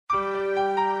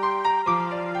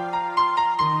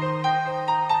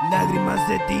Lágrimas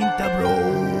de tinta, bro.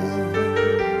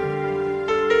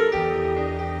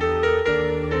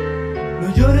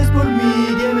 No llores por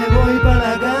mí, que me voy para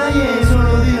la calle.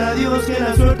 Solo dile a Dios que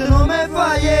la suerte no me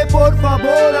falle. Por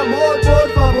favor, amor, por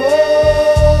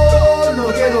favor. No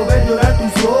quiero ver llorar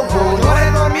tus ojos. No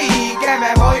llores por mí, que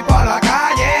me voy para la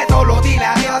calle. Solo dile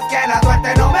a Dios que la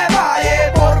suerte no me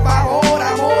falle. Por favor,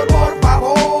 amor, por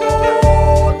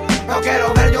favor. No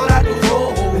quiero ver llorar tus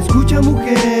ojos. Escucha,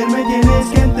 mujer, me tienes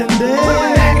que entender.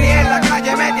 Me crié en la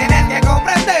calle, me tienes que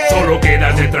comprender. Solo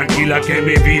quédate tranquila que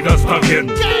mi vida está bien.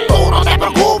 Tú no te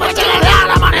preocupes, llegaré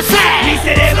al amanecer. Mi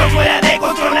cerebro fuera de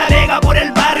control navega por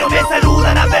el barrio. Me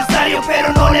saludan adversarios, pero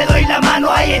no le doy la mano.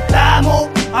 Ahí estamos,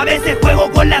 a veces juego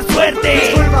con la suerte.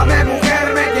 Discúlpame,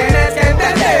 mujer, me tienes que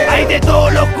entender. Hay de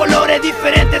todos los colores,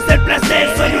 diferentes el placer.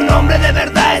 Soy un hombre de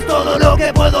verdad, es todo lo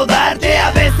que puedo darte.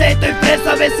 A veces estoy preso,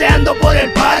 a veces ando por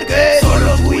el parque.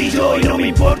 Solo tú y yo, y no me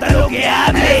importa lo que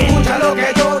hablen. Escucha lo que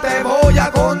yo te voy a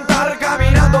contar.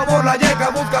 Caminando por la yeca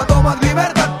buscando más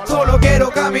libertad. Solo quiero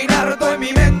caminar, tú en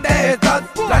mi mente estás.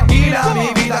 Tranquila,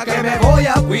 mi vida, que me voy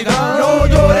a cuidar. No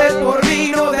llores por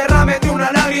mí, no derrames de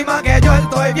una lágrima, que yo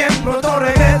estoy bien, pronto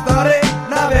regresaré.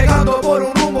 Navegando por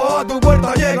un rumbo, a tu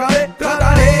puerta llegaré.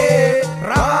 Trataré,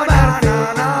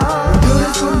 No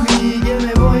llores por mí, que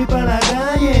me voy para la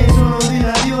calle. Solo dile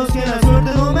a Dios que la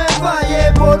suerte no me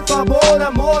falle. Por favor,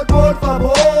 amor, por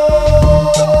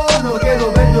favor. No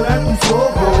quiero ver llorar tus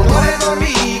ojos. no llores por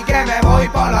mí, que me voy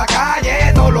para la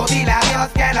calle. Solo dile a Dios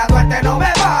que la suerte no me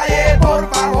falle.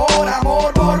 Por favor,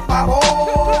 amor, por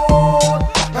favor.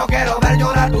 No quiero ver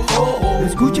llorar tus ojos.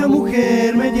 Escucha,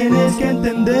 mujer, me tienes que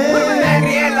entender. Me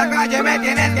crié en la calle, me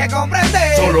tienes que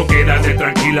comprender. Solo quédate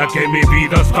tranquila que mi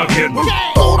vida está bien.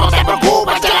 Tú no te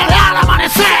preocupes, llegaré al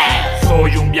amanecer.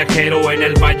 Soy un viajero en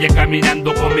el valle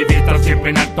caminando con mi vista siempre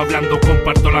en alto hablando.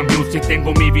 Comparto la music,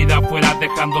 tengo mi vida afuera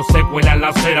dejando secuela en la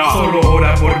acera. Solo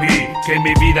ora por mí, que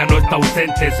mi vida no está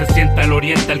ausente. Se sienta el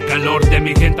oriente, el calor de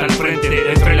mi gente al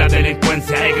frente. Entre la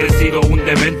delincuencia he crecido un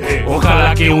demente.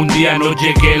 Ojalá que un día no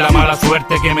llegue la mala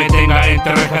suerte, que me tenga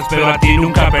entre rejas, pero a ti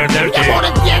nunca perderte. Mi amor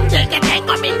entiende que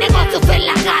tengo mis negocios en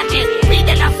la calle.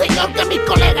 Pídele al Señor que mis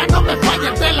colegas no me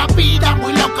fallen de la vida.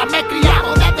 Muy loca me he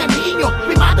criado desde niño.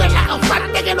 Mi madre es la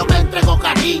causante que no me entregó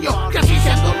cariño. Crecí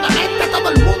siendo un demente, todo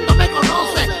el mundo me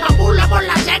conoce. Ambula por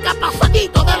la yeca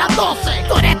pasadito de las 12.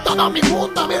 Tú eres todo mi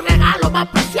mundo, mi regalo más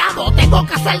preciado. Tengo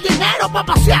que hacer dinero para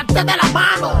pasearte de la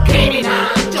mano. Criminal,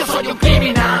 yo soy un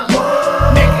criminal.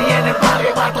 Me crié en el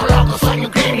barrio, vato loco, soy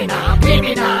un criminal.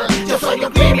 Criminal, yo soy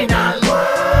un criminal.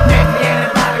 Me crié en el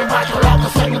barrio, vato loco,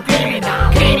 soy un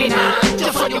criminal. Criminal,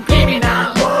 yo soy un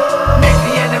criminal. Me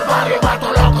crié en el barrio,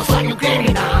 vato loco, soy un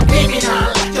criminal. Criminal,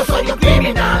 yo soy un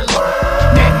criminal.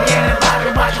 Me crié en el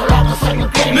barrio, vato loco, soy un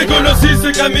criminal. Me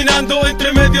conociste caminando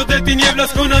entre medio de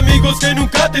tinieblas con amigos que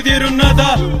nunca te dieron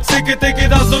nada. Sé que te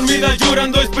quedas dormida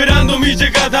llorando esperando mi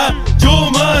llegada. Yo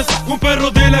más, un perro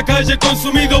de la calle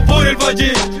consumido por el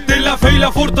valle de la fe y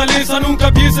la fortaleza.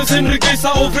 Nunca pienses en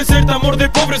riqueza, ofrecerte amor de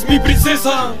pobre es mi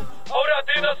princesa. Ahora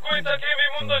te das cuenta que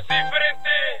mi mundo es diferente.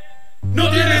 No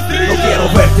tienes No estrellas. quiero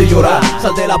verte llorar,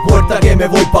 sal de la puerta que me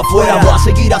voy pa' afuera. Voy a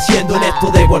seguir haciendo en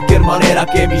esto de cualquier manera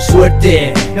que mi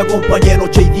suerte me acompañe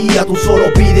noche y día. Tú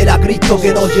solo pídele a Cristo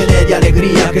que nos llene de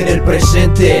alegría, que en el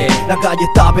presente la calle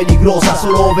está peligrosa.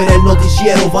 Solo ver el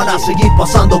noticiero van a seguir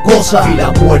pasando cosas. Y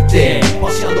la muerte,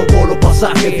 paseando por los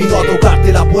pasajes, vino a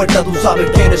tocarte la puerta. Tú sabes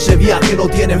que en ese viaje no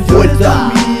tienen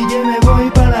vuelta. Y que me voy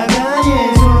para la calle.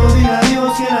 Solo dile a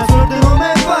Dios que la suerte no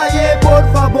me falle.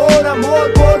 Por favor,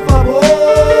 amor, por favor.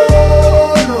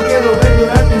 No quiero ver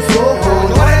llorar tus No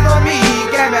ojos. llores por mí,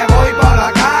 que me voy para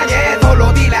la calle.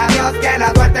 Solo dile a Dios que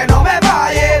la suerte no me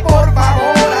falle. Por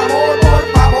favor, amor, por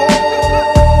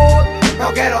favor. No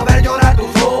quiero ver llorar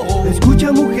tus ojos.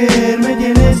 Escucha, mujer, me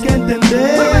tienes que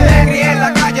entender. Me crié en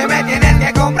la calle, me tienes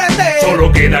que comprender.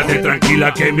 Solo quédate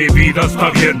tranquila que mi vida está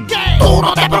bien. Tú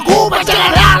no te preocupes,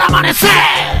 llegaré al amanecer.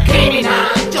 Criminal,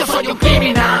 yo soy un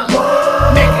criminal.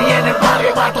 Me crié